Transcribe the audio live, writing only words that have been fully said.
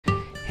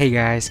Hey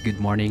guys, good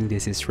morning.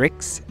 This is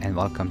Rix and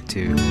welcome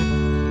to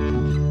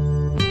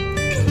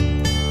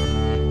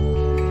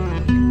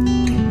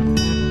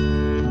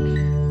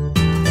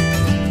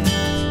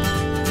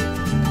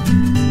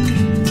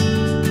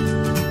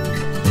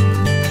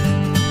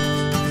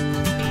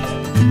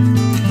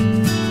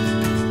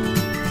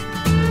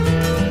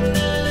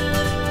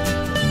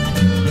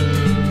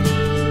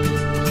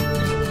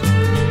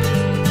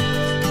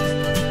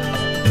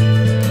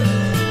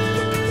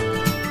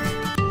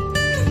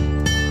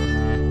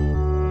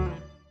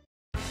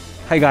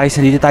Hi guys,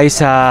 nandito tayo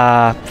sa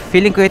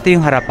feeling ko ito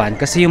yung harapan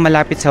kasi yung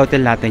malapit sa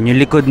hotel natin,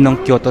 yung likod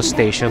ng Kyoto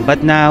station.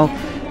 But now,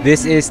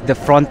 this is the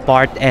front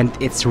part and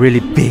it's really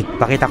big.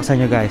 Pakita ko sa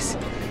inyo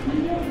guys.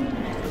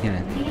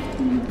 Yan.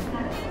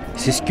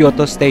 This is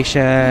Kyoto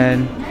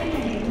station.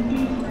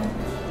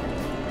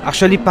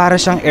 Actually, para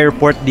siyang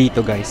airport dito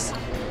guys.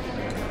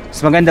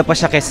 Mas maganda pa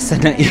siya kaysa sa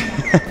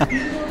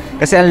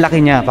kasi ang laki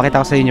niya.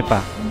 Pakita ko sa inyo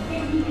pa.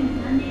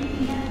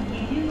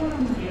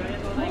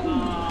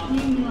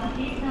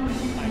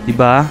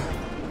 Diba?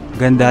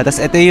 Ganda. Tapos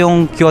ito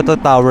yung Kyoto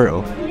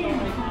Tower, oh.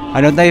 I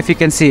don't know if you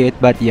can see it,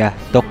 but yeah,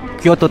 the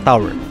Kyoto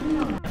Tower.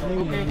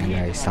 Yan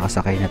guys,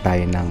 nakasakay na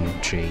tayo ng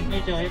train.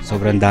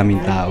 Sobrang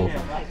daming tao.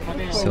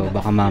 So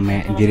baka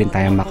mamaya hindi rin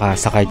tayo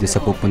makasakay doon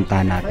sa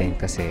pupuntahan natin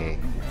kasi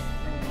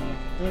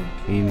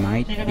we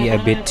might be a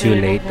bit too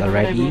late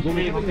already.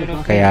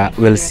 Kaya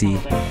we'll see.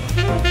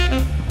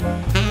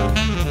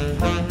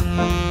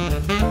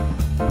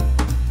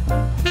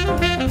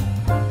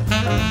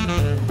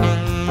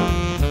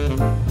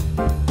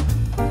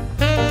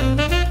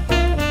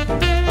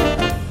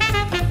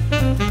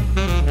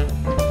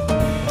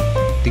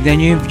 Tignan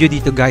nyo yung view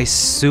dito guys,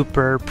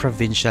 super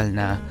provincial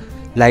na,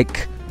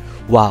 like,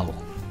 wow.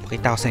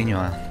 Pakita ko sa inyo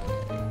ha.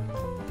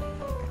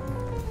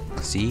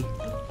 See?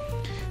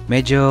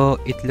 Medyo,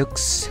 it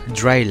looks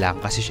dry lang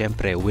kasi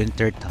syempre,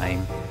 winter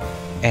time.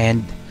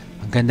 And,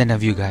 ang ganda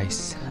na view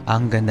guys.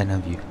 Ang ganda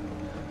na view.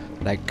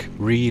 Like,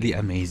 really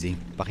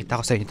amazing. Pakita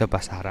ko sa inyo ito pa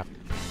sa harap.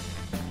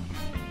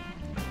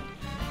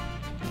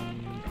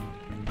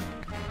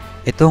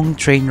 Itong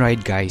train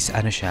ride guys,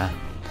 ano siya?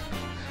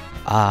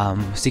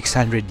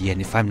 600 yen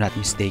if I'm not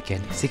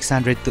mistaken.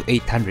 600 to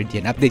 800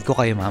 yen. Update ko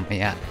kayo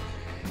mamaya.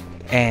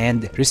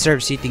 And reserve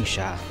seating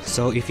siya.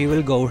 So if you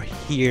will go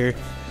here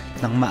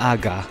ng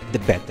maaga, the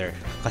better.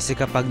 Kasi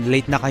kapag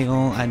late na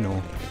kayo,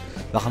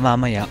 baka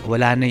mamaya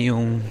wala na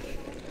yung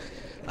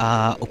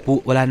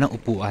wala nang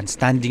upuan.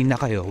 Standing na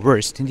kayo.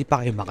 Worst, hindi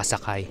pa kayo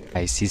makasakay.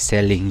 Guys, he's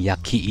selling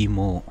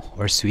yakiimo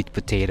or sweet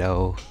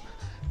potato.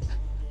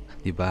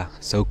 Diba?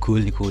 So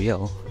cool ni kuya,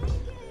 oh.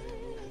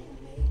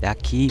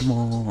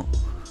 Yakiimo.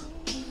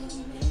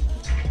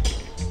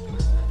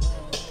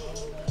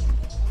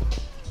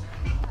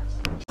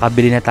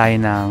 Kabili na tayo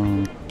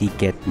ng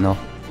ticket, no?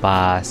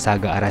 Pa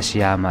Saga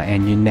Arashiyama,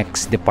 and yung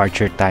next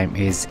departure time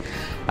is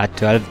at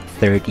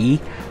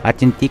 12:30.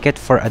 At yung ticket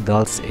for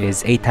adults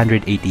is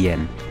 880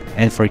 yen.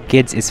 And for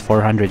kids is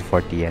 440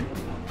 yen.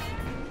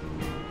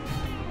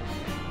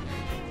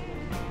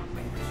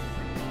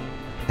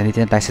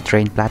 Nandito na tayo sa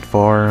train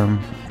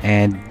platform.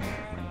 And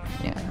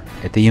yeah,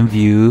 ito yung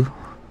view.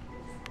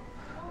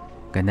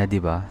 Ganda,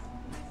 diba?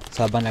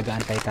 So habang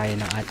nag-aantay tayo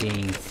ng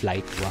ating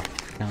flight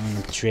ng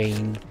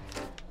train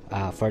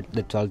for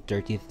the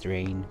 12:30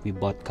 train, we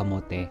bought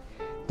kamote.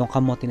 Itong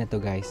kamote na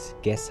to guys,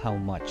 guess how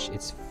much?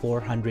 It's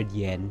 400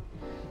 yen.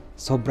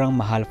 Sobrang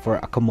mahal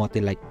for a kamote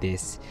like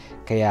this.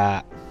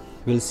 Kaya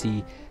we'll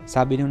see.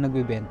 Sabi nung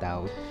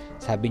nagbebenta,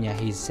 sabi niya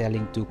he's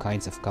selling two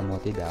kinds of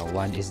kamote daw.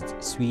 One is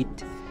sweet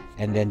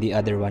and then the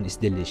other one is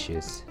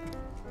delicious.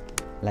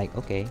 Like,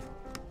 okay,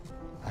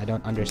 I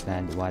don't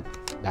understand what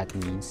that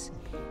means.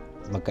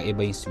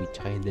 Magkaiba yung sweet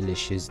tsaka yung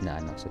delicious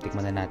na So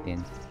tikman na natin.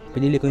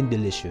 Pinili ko yung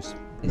delicious.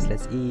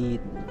 Let's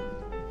eat.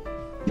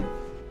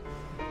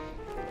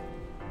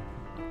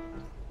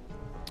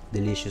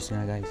 Delicious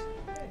nga guys.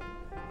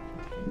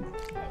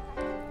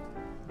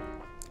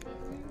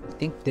 I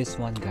think this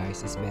one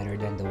guys is better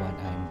than the one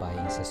I'm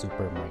buying sa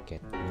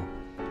supermarket, no?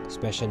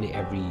 Especially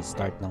every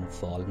start ng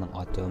fall, ng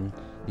autumn.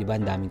 Diba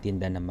ang daming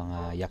tinda ng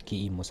mga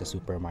yakiimo sa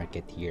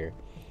supermarket here.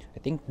 I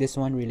think this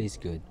one really is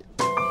good.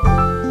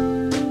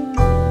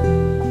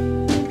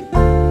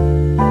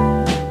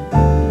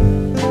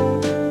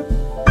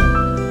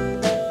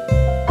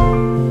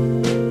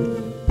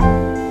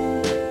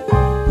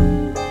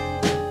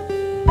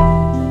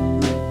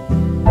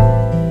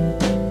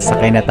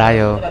 Sakay na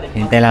tayo.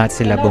 Hintay lang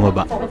natin sila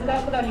bumaba.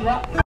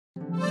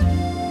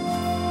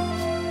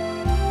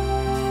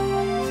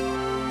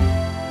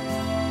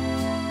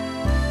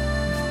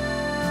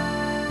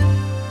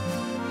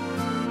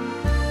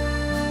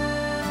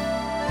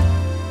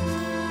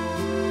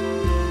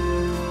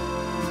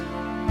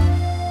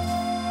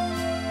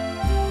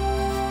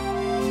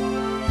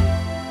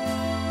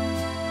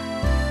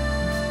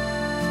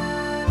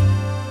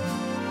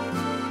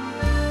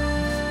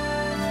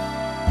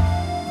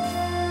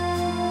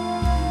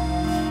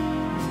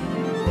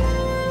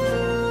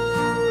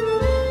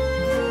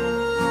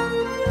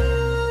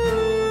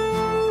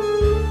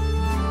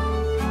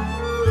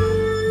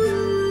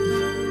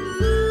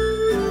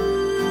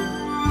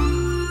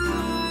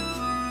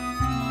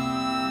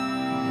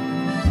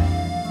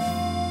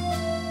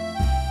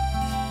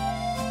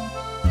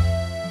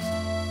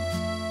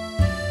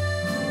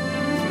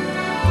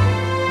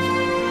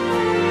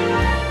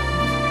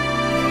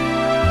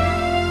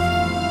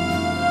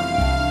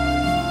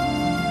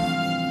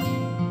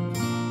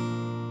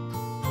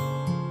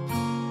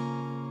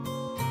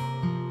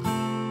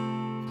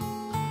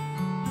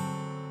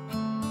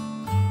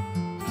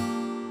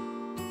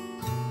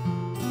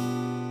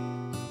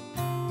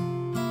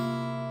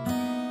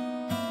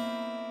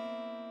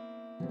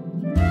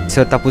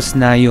 So tapos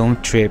na yung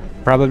trip.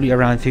 Probably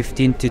around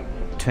 15 to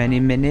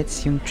 20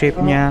 minutes yung trip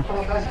niya.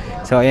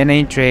 So ayan na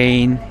yung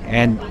train.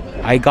 And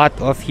I got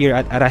off here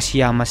at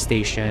Arashiyama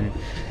Station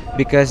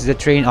because the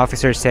train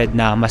officer said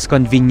na mas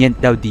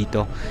convenient daw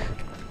dito.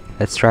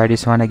 Let's try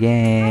this one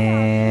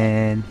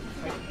again.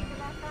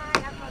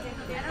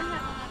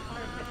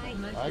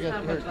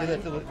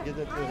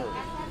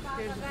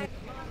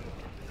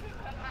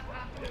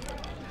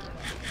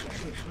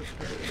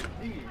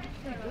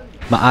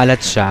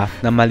 Maalat siya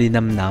na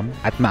malinamnam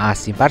at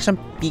maasim. Parang siyang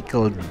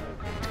pickled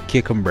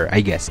cucumber, I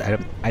guess. I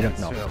don't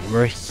know.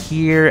 We're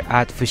here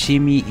at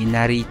Fushimi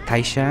Inari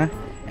Taisha.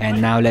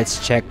 And now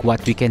let's check what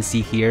we can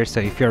see here.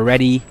 So if you're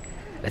ready,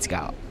 let's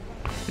go.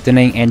 Ito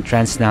na yung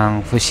entrance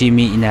ng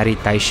Fushimi Inari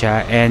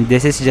Taisha. And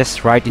this is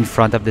just right in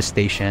front of the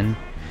station.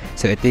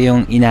 So ito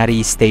yung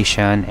Inari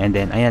Station. And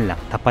then ayan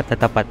lang, tapat na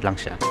tapat lang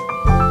siya.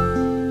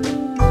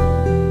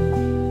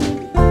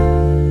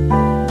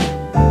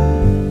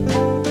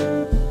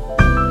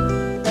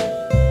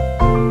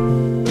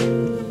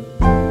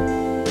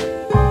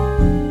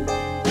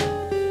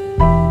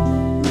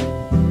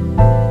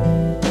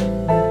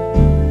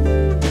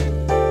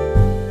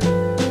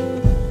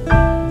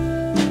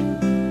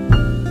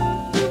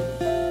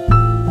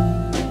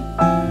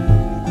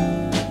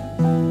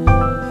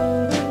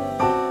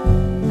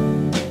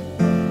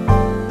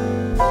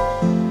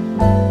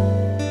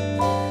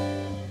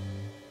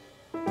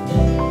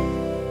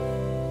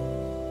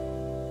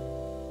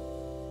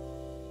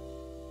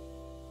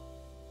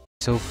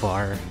 So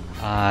far,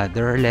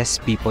 there are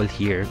less people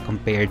here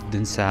compared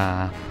dun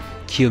sa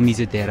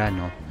Kiyomizu-dera,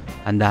 no?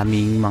 Ang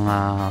daming mga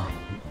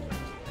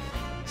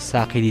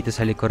sake dito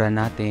sa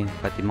likuran natin,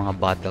 pati mga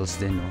bottles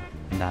din, no?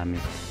 Ang dami.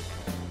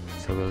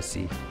 So we'll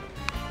see.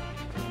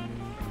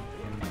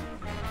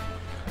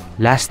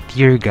 Last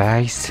year,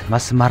 guys,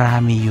 mas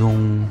marami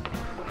yung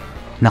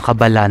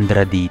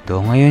nakabalandra dito.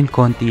 Ngayon,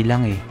 konti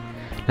lang eh.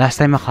 Last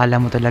time, akala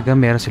mo talaga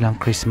meron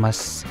silang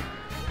Christmas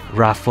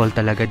raffle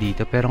talaga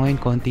dito. Pero ngayon,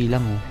 konti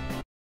lang oh.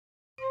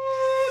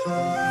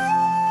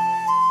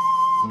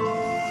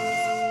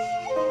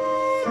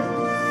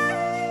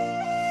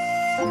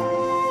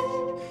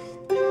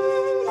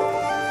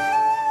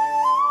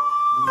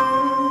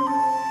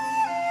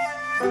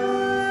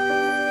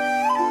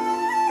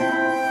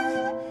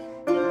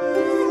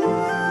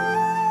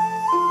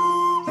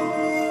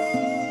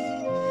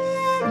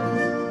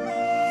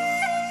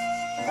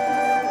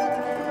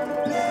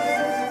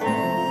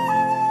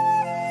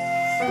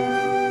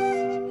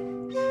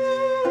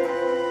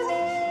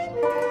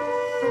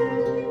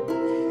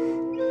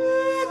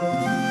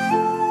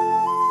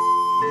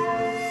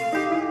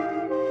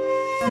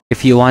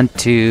 If you want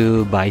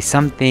to buy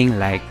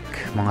something like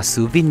mga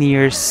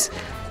souvenirs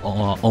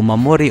o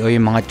omamori o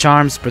yung mga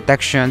charms,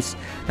 protections,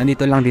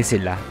 nandito lang din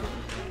sila.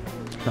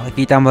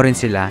 Nakikita mo rin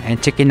sila and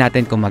checkin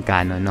natin kung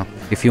magkano, no?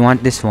 If you want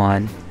this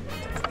one,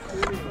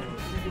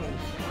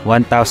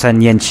 1,000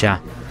 yen siya.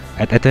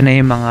 At ito na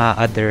yung mga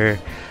other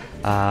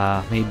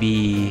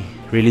maybe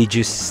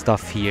religious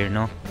stuff here,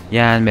 no?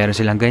 Yan, meron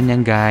silang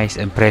ganyan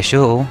guys. Ang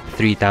presyo,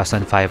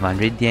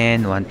 3,500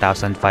 yen,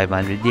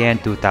 1,500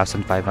 yen,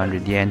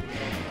 2,500 yen.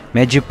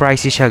 Medyo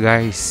pricey siya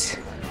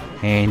guys.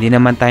 Eh, hindi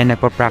naman tayo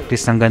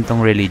nagpa-practice ng gantong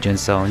religion,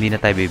 so hindi na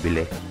tayo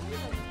bibili.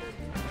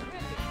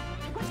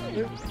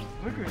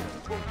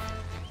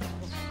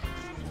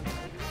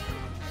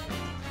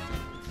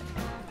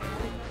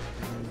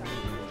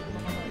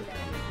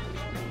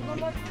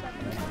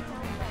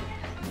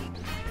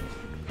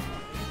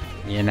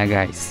 Yan na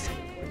guys.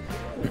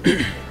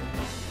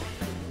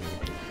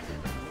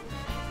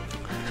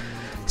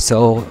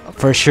 So,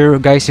 for sure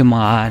guys, yung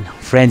mga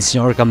friends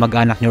nyo or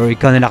kamag-anak nyo or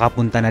ikaw na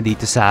nakapunta na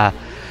dito sa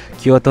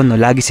Kyoto, no,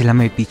 lagi sila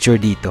may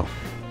picture dito.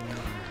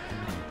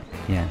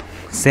 Yan.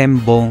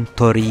 Senbon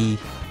Tori.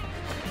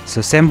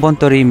 So, Senbon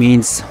Tori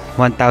means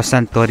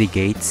 1,000 Tori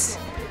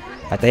gates.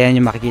 At ayan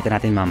yung makikita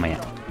natin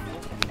mamaya.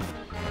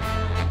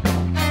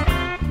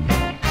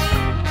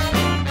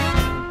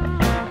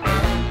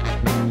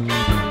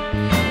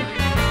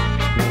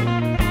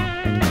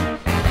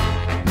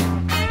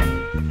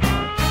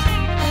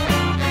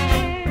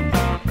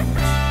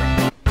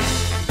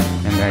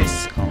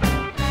 Guys,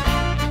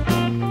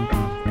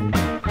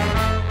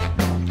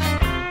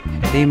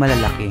 ito yung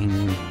malalaking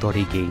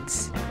Torii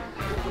gates,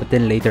 but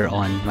then later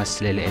on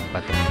mas liliit pa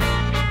to.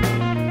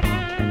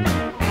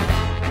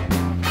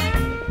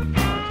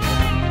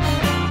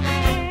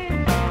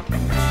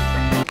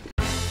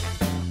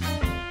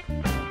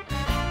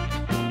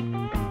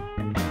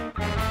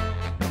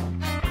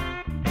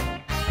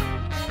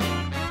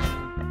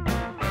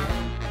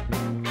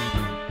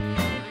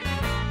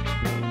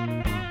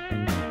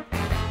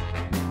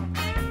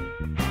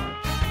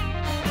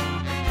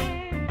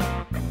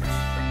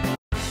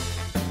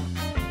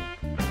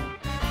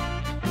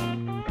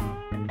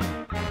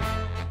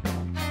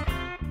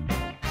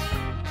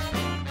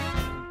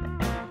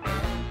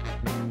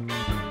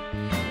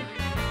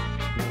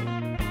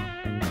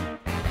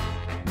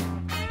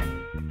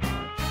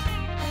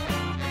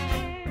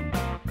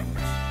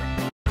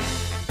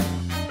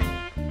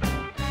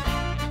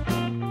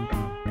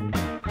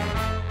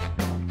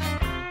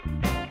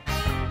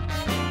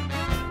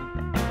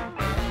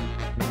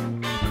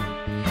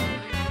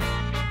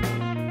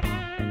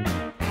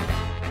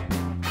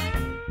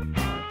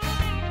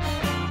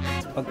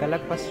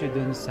 pagkalagpas nyo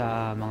dun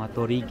sa mga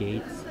Torii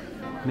gates,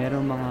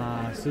 merong mga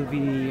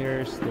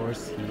souvenir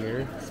stores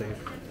here. So,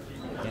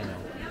 yan o.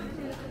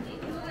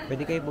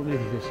 Pwede kayo bumili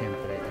dito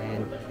syempre.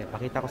 And,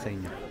 pakita ko sa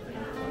inyo.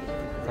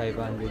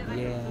 500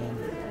 yen.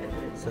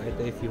 So,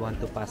 ito if you want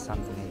to pass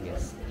something, I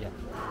guess. Yeah.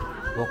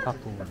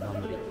 Bokaku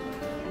Mamri.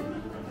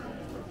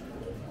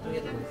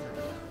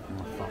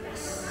 Mga fox.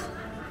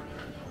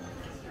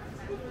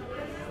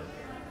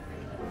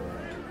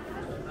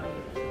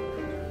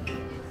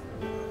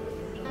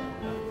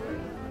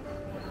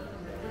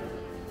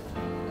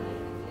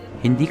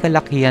 Hindi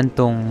kalakihan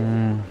tong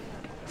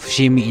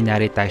Fushimi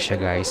Inari Taisha,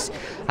 guys.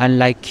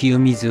 Unlike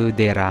Kiyomizu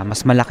Dera,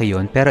 mas malaki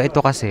yun. Pero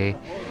ito kasi,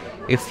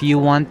 if you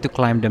want to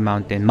climb the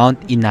mountain,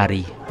 Mount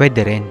Inari,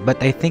 pwede rin.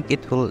 But I think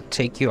it will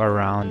take you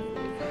around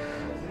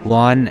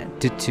 1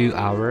 to 2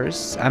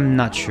 hours. I'm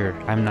not sure.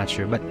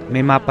 But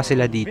may mapa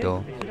sila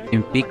dito.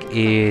 Yung peak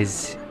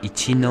is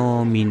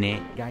Ichino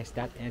Mine. Guys,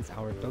 that ends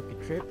our Tokyo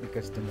trip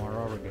because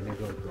tomorrow we're gonna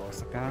go to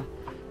Osaka.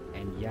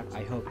 And yeah,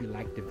 I hope you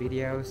liked the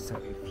video. So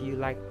if you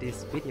liked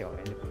this video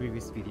and the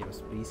previous videos,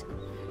 please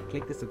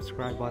click the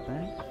subscribe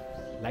button,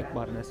 like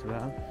button as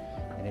well.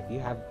 And if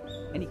you have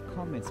any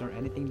comments or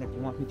anything that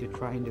you want me to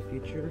try in the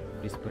future,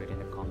 please put it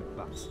in the comment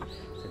box.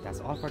 So that's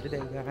all for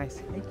today,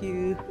 guys. Thank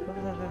you.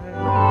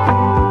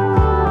 Bye.